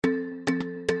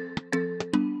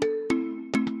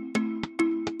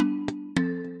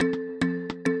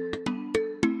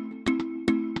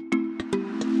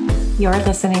You're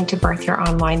listening to Birth Your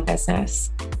Online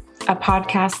Business, a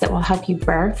podcast that will help you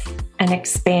birth and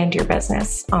expand your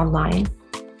business online.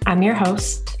 I'm your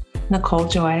host, Nicole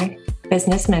Joy,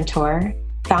 business mentor,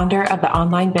 founder of the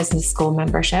Online Business School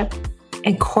membership,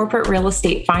 and corporate real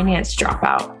estate finance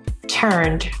dropout,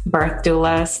 turned birth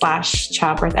doula /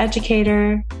 childbirth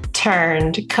educator,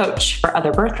 turned coach for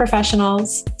other birth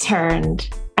professionals,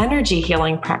 turned energy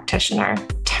healing practitioner,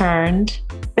 turned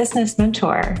business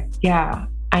mentor. Yeah,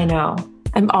 I know.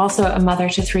 I'm also a mother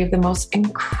to 3 of the most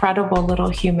incredible little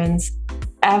humans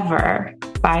ever.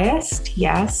 Biased?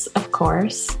 Yes, of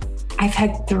course. I've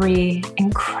had 3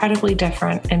 incredibly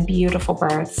different and beautiful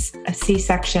births, a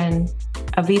C-section,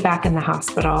 a VBAC in the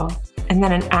hospital, and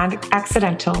then an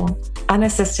accidental,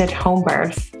 unassisted home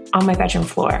birth on my bedroom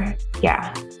floor.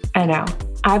 Yeah, I know.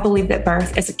 I believe that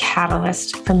birth is a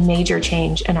catalyst for major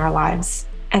change in our lives.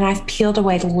 And I've peeled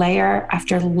away layer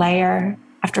after layer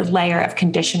after layer of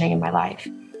conditioning in my life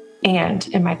and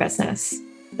in my business.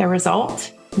 The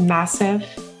result, massive,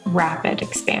 rapid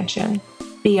expansion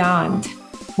beyond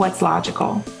what's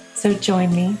logical. So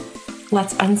join me.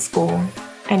 Let's unschool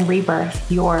and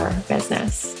rebirth your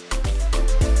business.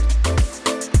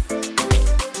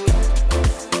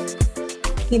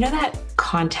 You know that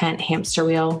content hamster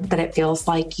wheel that it feels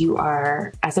like you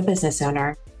are, as a business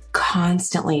owner,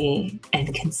 constantly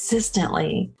and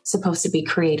consistently supposed to be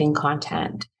creating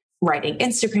content, writing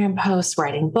Instagram posts,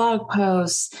 writing blog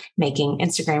posts, making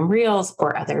Instagram reels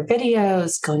or other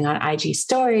videos, going on IG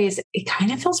stories. It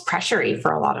kind of feels pressury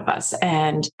for a lot of us.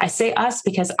 And I say us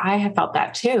because I have felt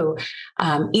that too.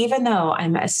 Even though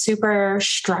I'm a super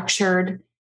structured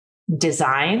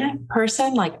design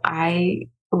person, like I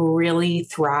really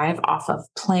thrive off of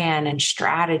plan and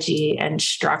strategy and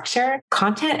structure.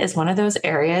 Content is one of those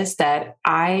areas that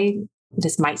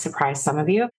this might surprise some of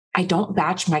you, I don't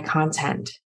batch my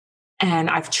content. And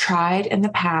I've tried in the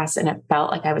past and it felt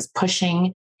like I was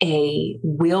pushing a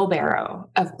wheelbarrow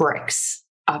of bricks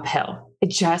uphill. It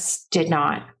just did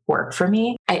not work for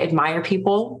me. I admire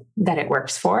people that it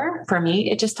works for. For me,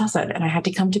 it just doesn't. And I had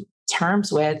to come to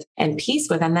terms with and peace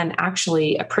with, and then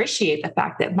actually appreciate the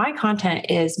fact that my content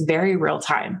is very real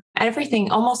time.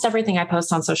 Almost everything I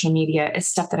post on social media is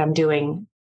stuff that I'm doing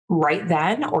right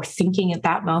then or thinking at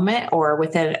that moment or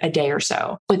within a day or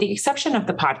so, with the exception of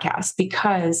the podcast,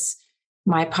 because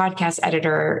my podcast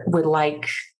editor would like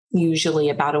usually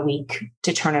about a week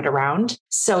to turn it around.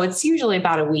 So it's usually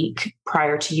about a week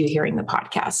prior to you hearing the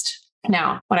podcast.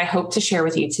 Now, what I hope to share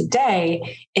with you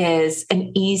today is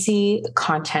an easy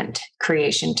content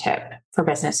creation tip for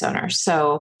business owners.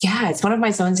 So yeah, it's one of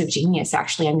my zones of genius.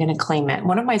 Actually, I'm going to claim it.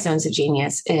 One of my zones of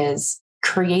genius is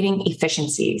creating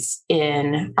efficiencies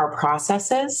in our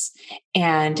processes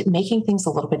and making things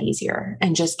a little bit easier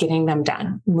and just getting them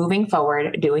done, moving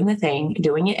forward, doing the thing,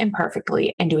 doing it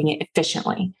imperfectly and doing it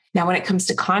efficiently. Now, when it comes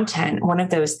to content, one of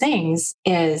those things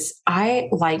is I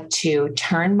like to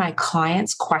turn my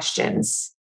clients'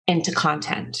 questions into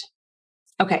content.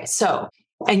 Okay,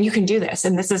 and you can do this.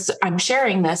 And I'm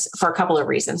sharing this for a couple of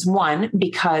reasons. One,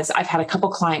 because I've had a couple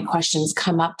client questions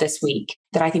come up this week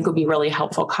that I think would be really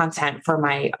helpful content for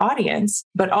my audience,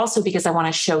 but also because I want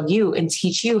to show you and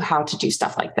teach you how to do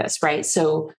stuff like this, right?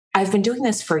 So I've been doing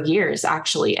this for years,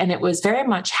 actually. And it was very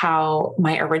much how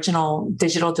my original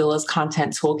Digital Doulas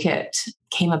content toolkit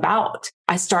came about.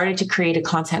 I started to create a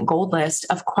content gold list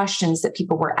of questions that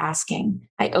people were asking.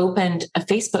 I opened a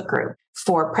Facebook group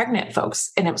for pregnant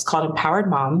folks, and it was called Empowered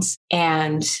Moms.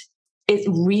 And it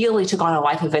really took on a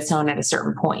life of its own at a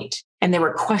certain point. And there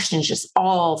were questions just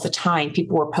all the time.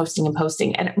 People were posting and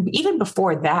posting. And even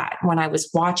before that, when I was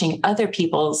watching other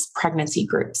people's pregnancy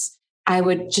groups, I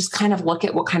would just kind of look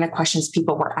at what kind of questions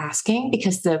people were asking,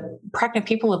 because the pregnant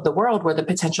people of the world were the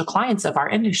potential clients of our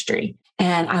industry.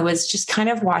 And I was just kind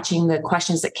of watching the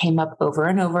questions that came up over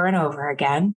and over and over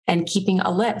again and keeping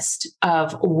a list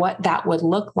of what that would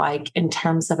look like in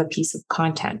terms of a piece of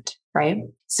content, right?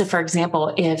 So for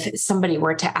example, if somebody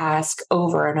were to ask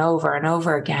over and over and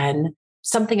over again,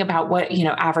 something about what,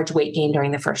 average weight gain during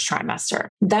the first trimester,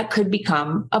 that could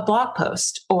become a blog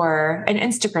post or an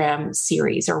Instagram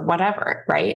series or whatever,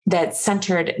 right? That's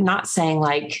centered, not saying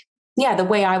like, yeah, the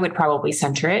way I would probably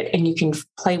center it, and you can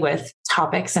play with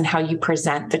topics and how you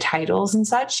present the titles and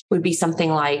such, would be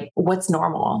something like, what's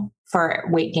normal for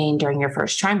weight gain during your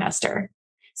first trimester?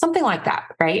 Something like that,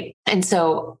 right? And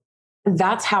so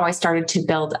that's how I started to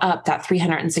build up that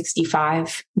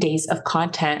 365 days of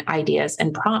content ideas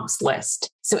and prompts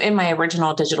list. So in my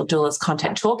original Digital Doulas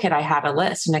content toolkit, I had a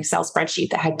list, an Excel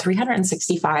spreadsheet that had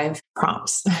 365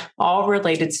 prompts, all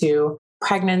related to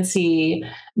pregnancy,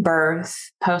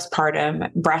 birth,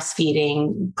 postpartum,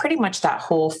 breastfeeding, pretty much that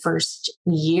whole first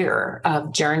year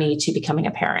of journey to becoming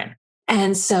a parent.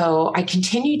 And so I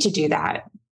continue to do that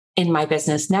in my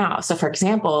business now. So for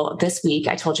example, this week,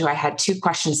 I told you I had 2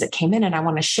 questions that came in, and I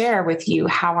want to share with you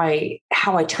how I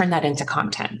turn that into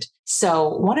content.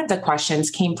 So one of the questions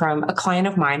came from a client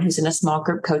of mine who's in a small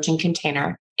group coaching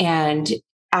container. And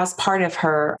as part of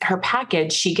her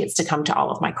package, she gets to come to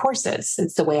all of my courses.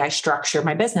 It's the way I structure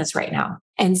my business right now.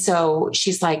 And so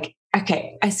she's like,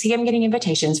 okay, I see I'm getting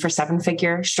invitations for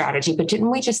 7-figure strategy, but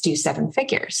didn't we just do 7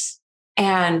 figures?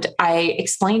 And I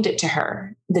explained it to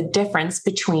her, the difference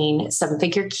between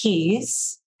 7-figure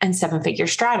keys and 7-figure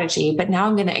strategy. But now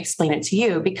I'm going to explain it to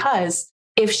you, because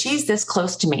if she's this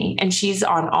close to me and she's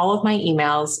on all of my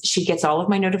emails, she gets all of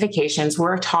my notifications,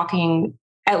 we're talking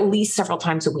at least several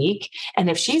times a week. And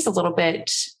if she's a little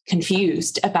bit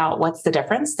confused about what's the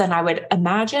difference, then I would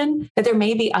imagine that there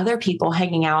may be other people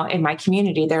hanging out in my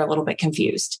community that are a little bit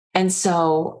confused. And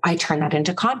so I turn that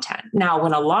into content. Now,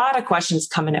 when a lot of questions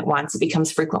come in at once, it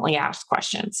becomes frequently asked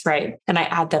questions, right? And I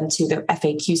add them to the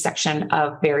FAQ section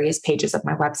of various pages of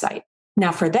my website.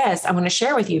 Now for this, I want to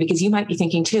share with you, because you might be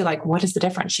thinking too, like, what is the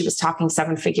difference? She was talking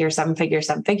 7-figure, 7-figure,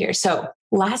 7-figure. So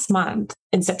last month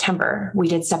in September, we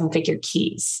did 7-figure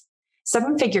keys.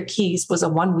 7-figure keys was a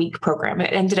 1-week program.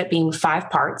 It ended up being 5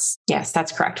 parts. Yes,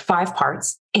 that's correct. 5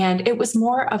 parts. And it was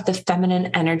more of the feminine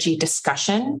energy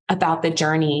discussion about the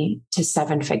journey to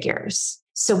 7 figures.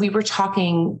 So we were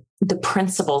talking the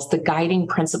principles, the guiding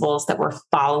principles that we're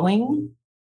following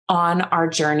on our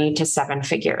journey to 7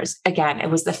 figures. Again, it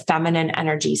was the feminine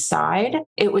energy side.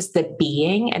 It was the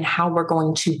being and how we're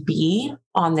going to be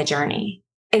on the journey.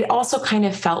 It also kind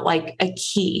of felt like a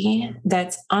key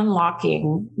that's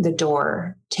unlocking the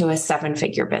door to a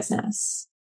 7-figure business.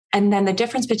 And then the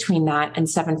difference between that and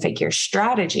 7-figure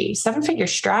strategy. 7-figure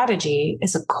strategy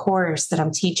is a course that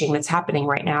I'm teaching that's happening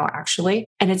right now, actually.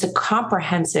 And it's a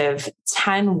comprehensive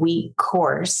 10-week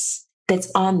course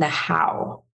that's on the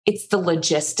how. It's the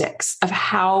logistics of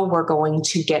how we're going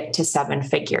to get to 7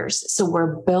 figures. So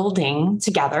we're building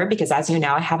together, because as you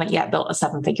know, I haven't yet built a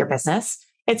 7-figure business.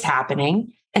 It's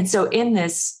happening. And so in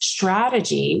this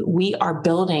strategy, we are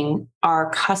building our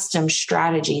custom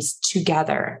strategies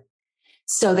together.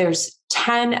 So there's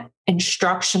 10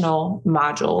 instructional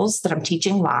modules that I'm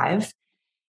teaching live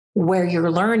where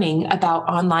you're learning about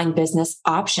online business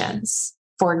options.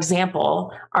 For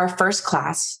example, our first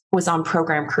class was on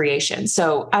program creation.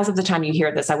 So as of the time you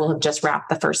hear this, I will have just wrapped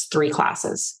the first 3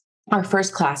 classes. Our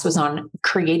first class was on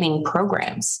creating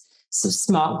programs. So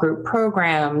small group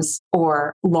programs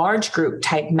or large group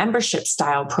type membership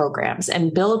style programs,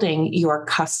 and building your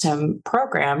custom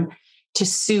program to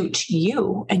suit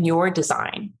you and your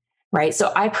design, right?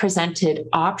 So I presented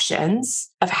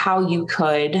options of how you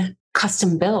could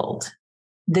custom build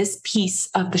this piece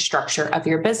of the structure of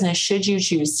your business should you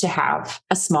choose to have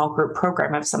a small group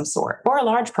program of some sort or a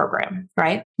large program,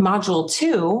 right? Module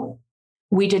 2,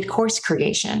 we did course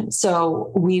creation.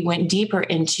 So we went deeper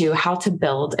into how to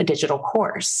build a digital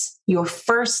course, your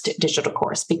first digital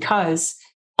course, because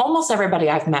almost everybody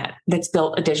I've met that's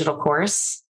built a digital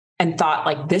course and thought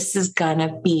like, this is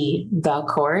gonna be the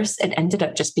course, it ended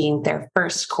up just being their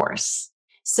first course.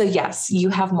 So yes, you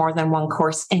have more than one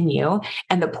course in you.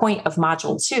 And the point of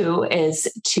module 2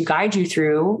 is to guide you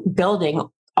through building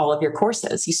all of your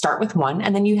courses. You start with one,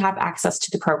 and then you have access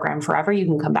to the program forever. You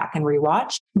can come back and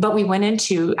rewatch. But we went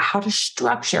into how to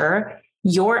structure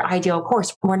your ideal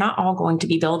course. We're not all going to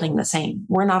be building the same.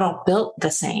 We're not all built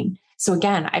the same. So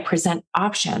again, I present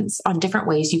options on different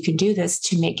ways you can do this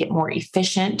to make it more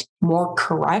efficient, more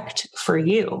correct for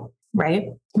you, right?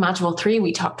 Module 3,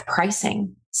 we talked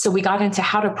pricing. So we got into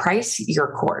how to price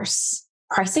your course.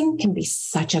 Pricing can be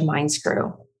such a mind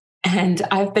screw. And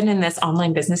I've been in this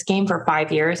online business game for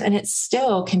 5 years, and it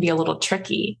still can be a little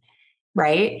tricky,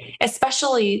 right?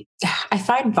 Especially, I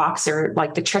find Voxer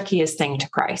like the trickiest thing to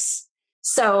price.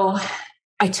 So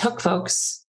I took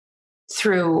folks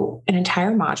through an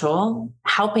entire module,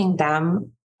 helping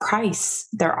them price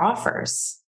their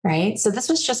offers, right? So this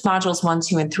was just modules 1,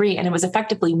 2, and 3. And it was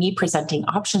effectively me presenting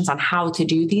options on how to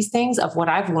do these things of what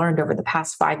I've learned over the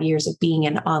past 5 years of being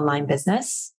in online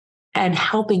business, and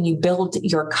helping you build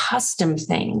your custom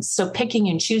things. So picking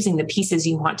and choosing the pieces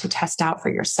you want to test out for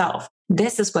yourself.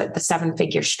 This is what the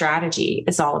 7-figure strategy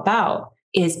is all about,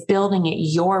 is building it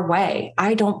your way.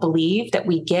 I don't believe that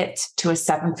we get to a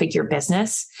 7-figure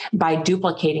business by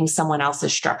duplicating someone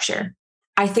else's structure.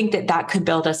 I think that that could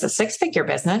build us a 6-figure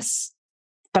business.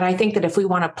 But I think that if we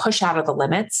want to push out of the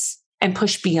limits and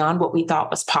push beyond what we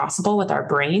thought was possible with our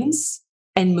brains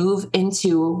and move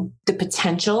into the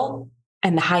potential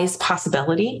and the highest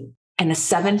possibility and a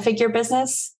 7-figure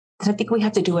business, then I think we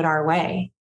have to do it our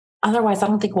way. Otherwise, I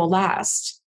don't think we'll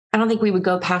last. I don't think we would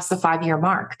go past the 5-year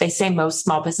mark. They say most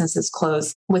small businesses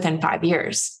close within 5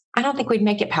 years. I don't think we'd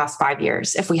make it past 5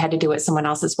 years if we had to do it someone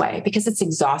else's way, because it's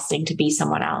exhausting to be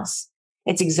someone else.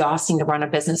 It's exhausting to run a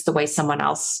business the way someone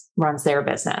else runs their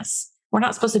business. We're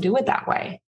not supposed to do it that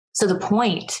way. So the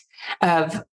point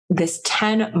of this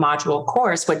 10 module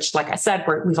course, which, like I said,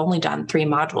 we've only done 3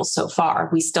 modules so far.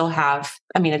 We still have,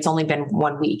 it's only been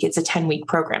 1 week. It's a 10-week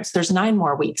program. So there's 9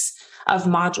 more weeks of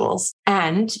modules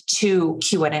and 2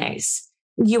 Q&As.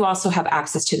 You also have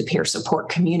access to the peer support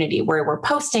community where we're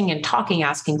posting and talking,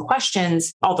 asking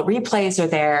questions. All the replays are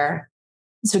there.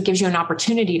 So it gives you an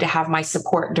opportunity to have my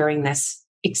support during this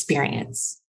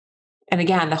experience. And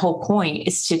again, the whole point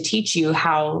is to teach you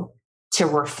how to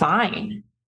refine,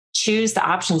 choose the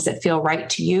options that feel right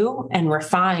to you, and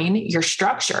refine your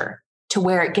structure to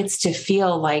where it gets to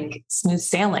feel like smooth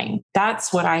sailing.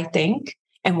 That's what I think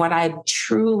and what I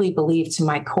truly believe to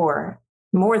my core,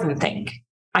 more than think.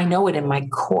 I know it in my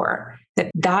core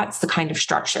that that's the kind of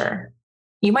structure.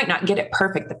 You might not get it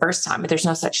perfect the first time, but there's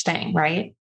no such thing,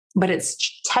 right? But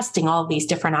it's testing all of these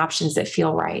different options that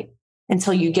feel right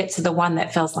until you get to the one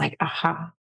that feels like,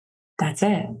 aha, that's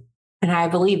it. And I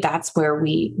believe that's where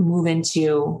we move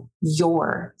into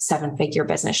your 7-figure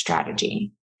business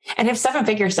strategy. And if 7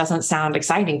 figures doesn't sound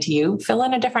exciting to you, fill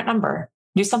in a different number,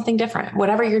 do something different,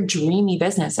 whatever your dreamy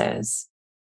business is.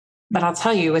 But I'll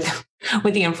tell you,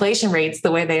 with the inflation rates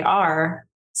the way they are,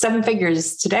 7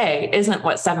 figures today isn't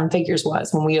what 7 figures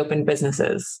was when we opened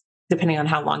businesses, depending on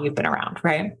how long you've been around,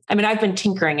 right? I've been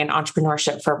tinkering in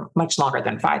entrepreneurship for much longer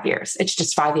than 5 years. It's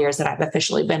just 5 years that I've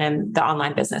officially been in the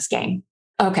online business game.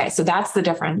 Okay, so that's the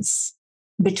difference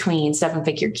between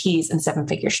 7-figure keys and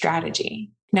 7-figure strategy.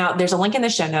 Now, there's a link in the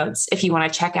show notes if you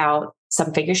want to check out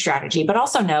 7-figure strategy, but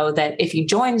also know that if you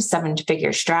join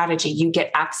 7-figure strategy, you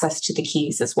get access to the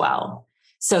keys as well.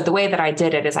 So the way that I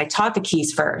did it is I taught the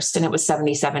keys first, and it was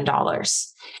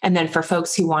 $77. And then for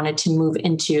folks who wanted to move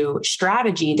into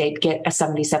strategy, they'd get a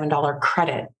 $77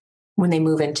 credit when they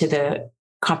move into the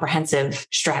comprehensive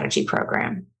strategy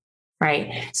program,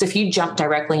 right? So if you jump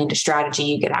directly into strategy,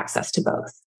 you get access to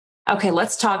both. Okay,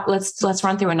 let's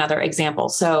run through another example.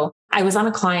 So I was on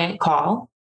a client call,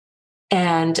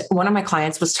 and one of my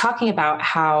clients was talking about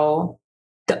how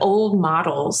the old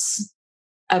models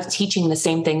of teaching the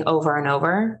same thing over and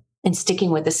over and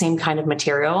sticking with the same kind of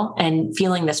material and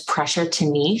feeling this pressure to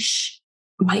niche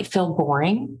might feel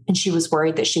boring. And she was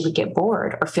worried that she would get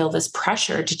bored or feel this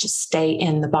pressure to just stay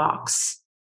in the box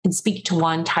and speak to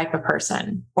one type of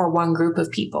person or one group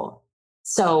of people.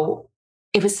 So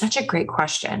it was such a great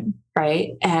question, right?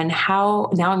 And now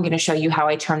I'm going to show you how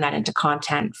I turn that into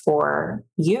content for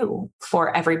you,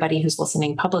 for everybody who's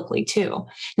listening publicly too.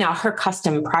 Now, her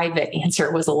custom private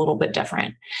answer was a little bit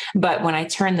different, but when I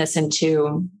turn this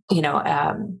into,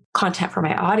 content for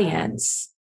my audience,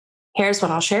 here's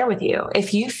what I'll share with you.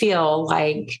 If you feel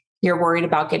like you're worried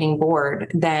about getting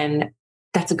bored, then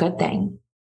that's a good thing.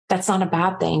 That's not a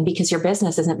bad thing, because your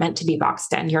business isn't meant to be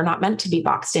boxed in. You're not meant to be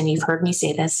boxed in. You've heard me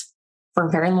say this for a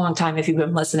very long time if you've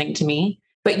been listening to me,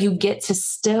 but you get to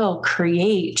still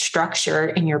create structure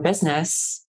in your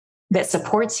business that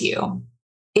supports you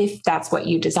if that's what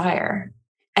you desire.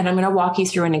 And I'm going to walk you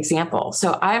through an example.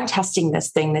 So I'm testing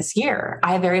this thing this year.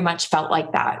 I very much felt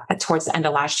like that towards the end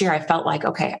of last year. I felt like,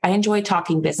 okay, I enjoy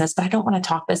talking business, but I don't want to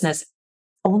talk business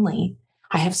only.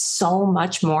 I have so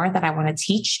much more that I want to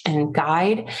teach and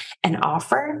guide and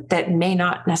offer that may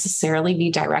not necessarily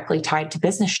be directly tied to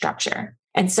business structure.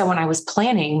 And so when I was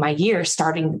planning my year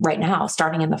starting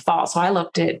in the fall, so I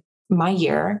looked at my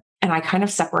year and I kind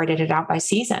of separated it out by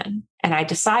season. And I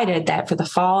decided that for the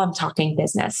fall, I'm talking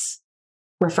business,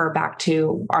 refer back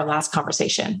to our last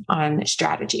conversation on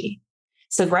strategy.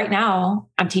 So right now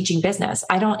I'm teaching business.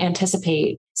 I don't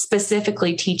anticipate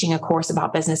specifically teaching a course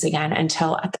about business again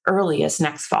until at the earliest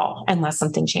next fall, unless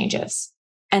something changes.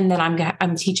 And then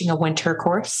I'm teaching a winter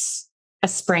course, a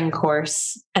spring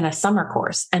course, and a summer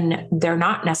course, and they're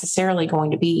not necessarily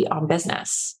going to be on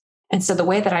business. And so the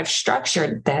way that I've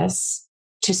structured this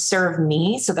to serve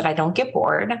me so that I don't get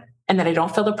bored and that I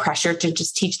don't feel the pressure to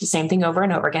just teach the same thing over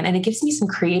and over again. And it gives me some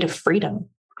creative freedom.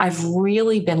 I've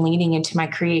really been leaning into my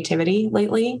creativity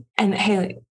lately. And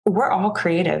hey, we're all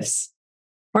creatives.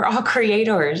 We're all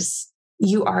creators.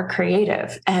 You are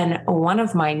creative. And one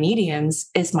of my mediums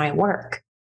is my work.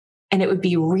 And it would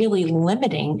be really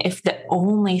limiting if the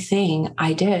only thing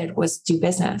I did was do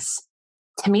business.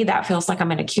 To me, that feels like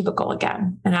I'm in a cubicle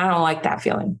again. And I don't like that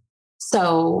feeling.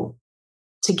 So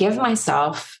to give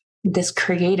myself this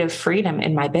creative freedom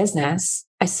in my business,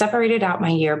 I separated out my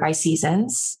year by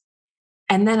seasons.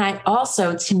 And then I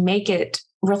also, to make it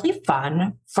really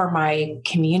fun for my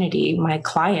community, my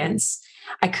clients,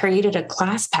 I created a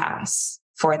ClassPass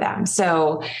for them.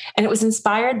 So, and it was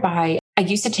inspired by, I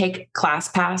used to take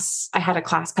ClassPass. I had a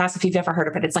ClassPass, if you've ever heard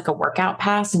of it. It's like a workout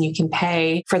pass and you can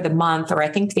pay for the month, or I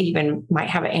think they even might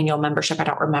have an annual membership. I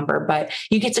don't remember, but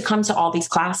you get to come to all these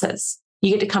classes.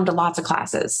 You get to come to lots of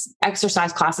classes,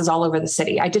 exercise classes all over the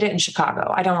city. I did it in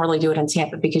Chicago. I don't really do it in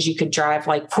Tampa because you could drive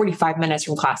like 45 minutes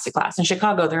from class to class. In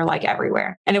Chicago, they're like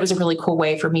everywhere. And it was a really cool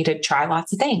way for me to try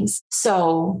lots of things.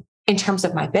 So in terms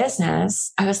of my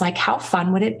business, I was like, how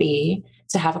fun would it be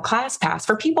to have a ClassPass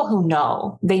for people who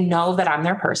know, they know that I'm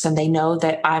their person. They know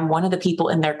that I'm one of the people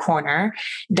in their corner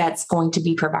that's going to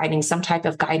be providing some type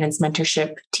of guidance,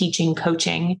 mentorship, teaching,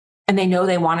 coaching. And they know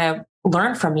they want to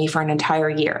learn from me for an entire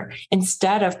year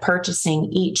instead of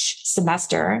purchasing each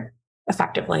semester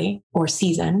effectively or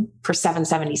season for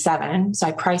 $777. So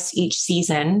I priced each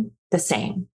season the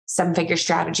same. 7-figure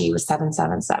strategy was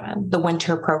 $777. The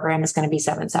winter program is going to be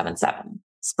 $777.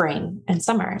 Spring and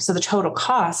summer. So the total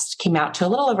cost came out to a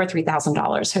little over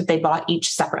 $3,000. So they bought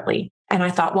each separately. And I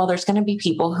thought, well, there's going to be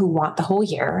people who want the whole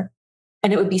year,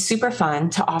 and it would be super fun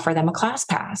to offer them a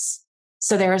ClassPass.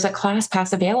 So there is a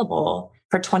ClassPass available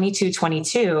for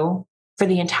 $22.22 for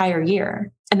the entire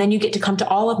year. And then you get to come to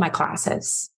all of my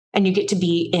classes, and you get to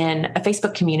be in a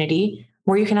Facebook community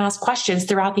where you can ask questions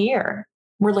throughout the year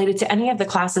related to any of the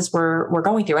classes we're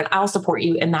going through. And I'll support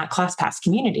you in that ClassPass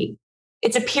community.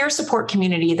 It's a peer support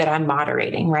community that I'm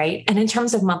moderating, right? And in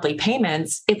terms of monthly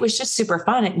payments, it was just super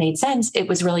fun. It made sense. It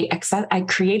was really, I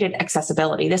created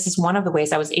accessibility. This is one of the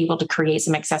ways I was able to create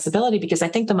some accessibility, because I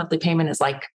think the monthly payment is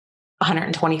like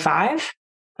 $125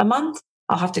 a month.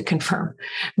 I'll have to confirm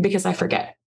because I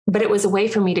forget. But it was a way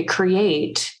for me to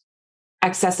create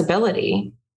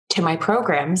accessibility to my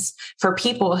programs for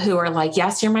people who are like,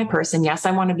 yes, you're my person. Yes,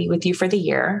 I want to be with you for the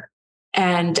year.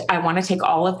 And I want to take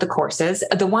all of the courses,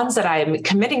 the ones that I'm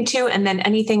committing to, and then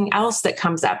anything else that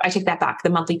comes up. I take that back. The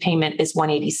monthly payment is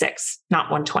 $186, not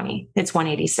 $120. It's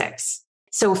 $186.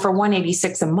 So for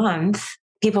 $186 a month,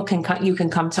 people can you can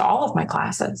come to all of my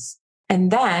classes.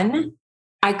 And then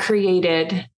I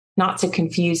created, not to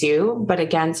confuse you, but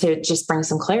again, to just bring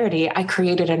some clarity, I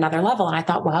created another level. And I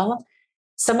thought, well,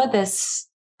 some of this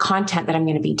content that I'm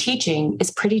going to be teaching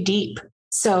is pretty deep.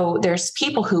 So there's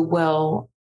people who will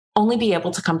only be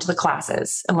able to come to the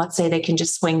classes. And let's say they can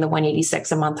just swing the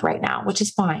 $186 a month right now, which is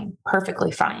fine,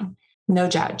 perfectly fine. No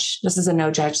judge. This is a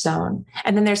no judge zone.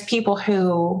 And then there's people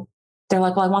who they're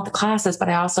like, well, I want the classes, but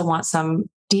I also want some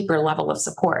deeper level of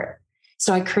support.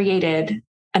 So I created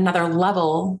another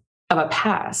level of a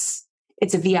pass.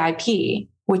 It's a VIP,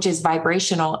 which is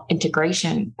vibrational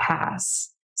integration pass.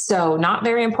 So not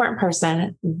very important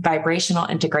person, vibrational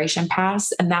integration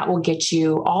pass. And that will get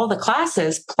you all the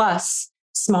classes plus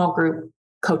small group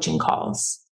coaching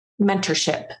calls,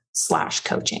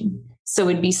 mentorship/coaching. So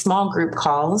it'd be small group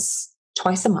calls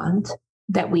twice a month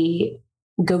that we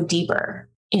go deeper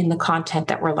in the content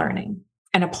that we're learning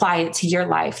and apply it to your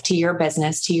life, to your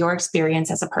business, to your experience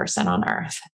as a person on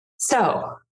earth.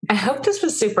 So I hope this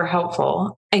was super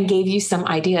helpful and gave you some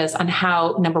ideas on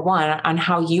how, number one, on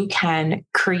how you can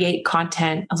create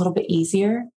content a little bit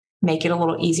easier, make it a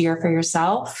little easier for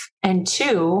yourself. And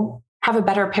two, have a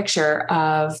better picture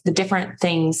of the different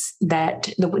things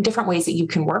the different ways that you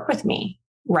can work with me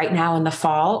right now in the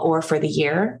fall or for the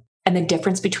year, and the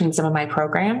difference between some of my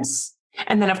programs.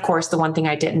 And then, of course, the one thing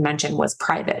I didn't mention was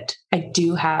private. I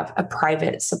do have a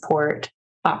private support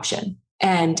option.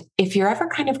 And if you're ever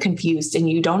kind of confused and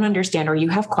you don't understand, or you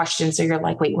have questions, or you're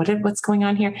like, wait, what's going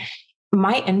on here?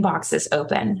 My inbox is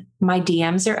open. My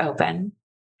DMs are open,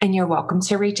 and you're welcome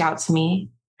to reach out to me.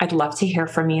 I'd love to hear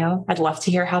from you. I'd love to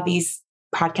hear how these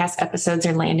podcast episodes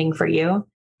are landing for you,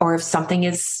 or if something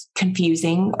is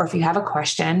confusing, or if you have a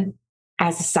question.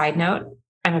 As a side note,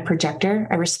 I'm a projector.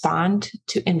 I respond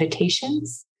to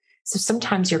invitations. So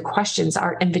sometimes your questions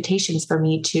are invitations for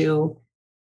me to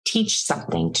teach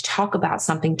something, to talk about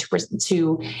something,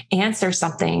 to answer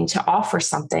something, to offer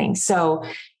something. So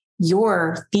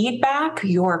your feedback,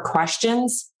 your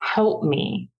questions help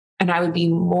me. And I would be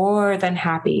more than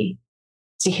happy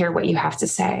to hear what you have to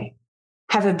say.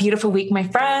 Have a beautiful week, my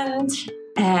friend,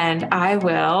 and I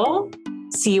will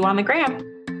see you on the gram.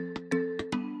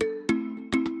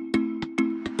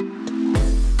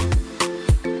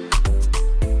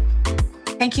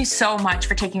 thank you so much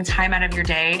for taking time out of your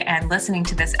day and listening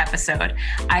to this episode.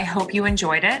 I hope you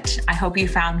enjoyed it. I hope you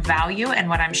found value in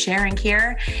what I'm sharing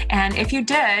here. And if you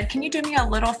did, can you do me a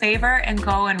little favor and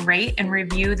go and rate and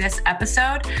review this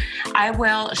episode? I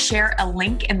will share a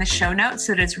link in the show notes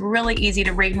so that it's really easy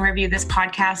to rate and review this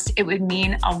podcast. It would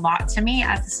mean a lot to me,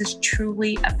 as this is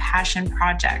truly a passion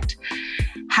project.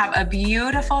 Have a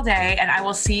beautiful day, and I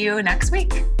will see you next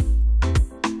week.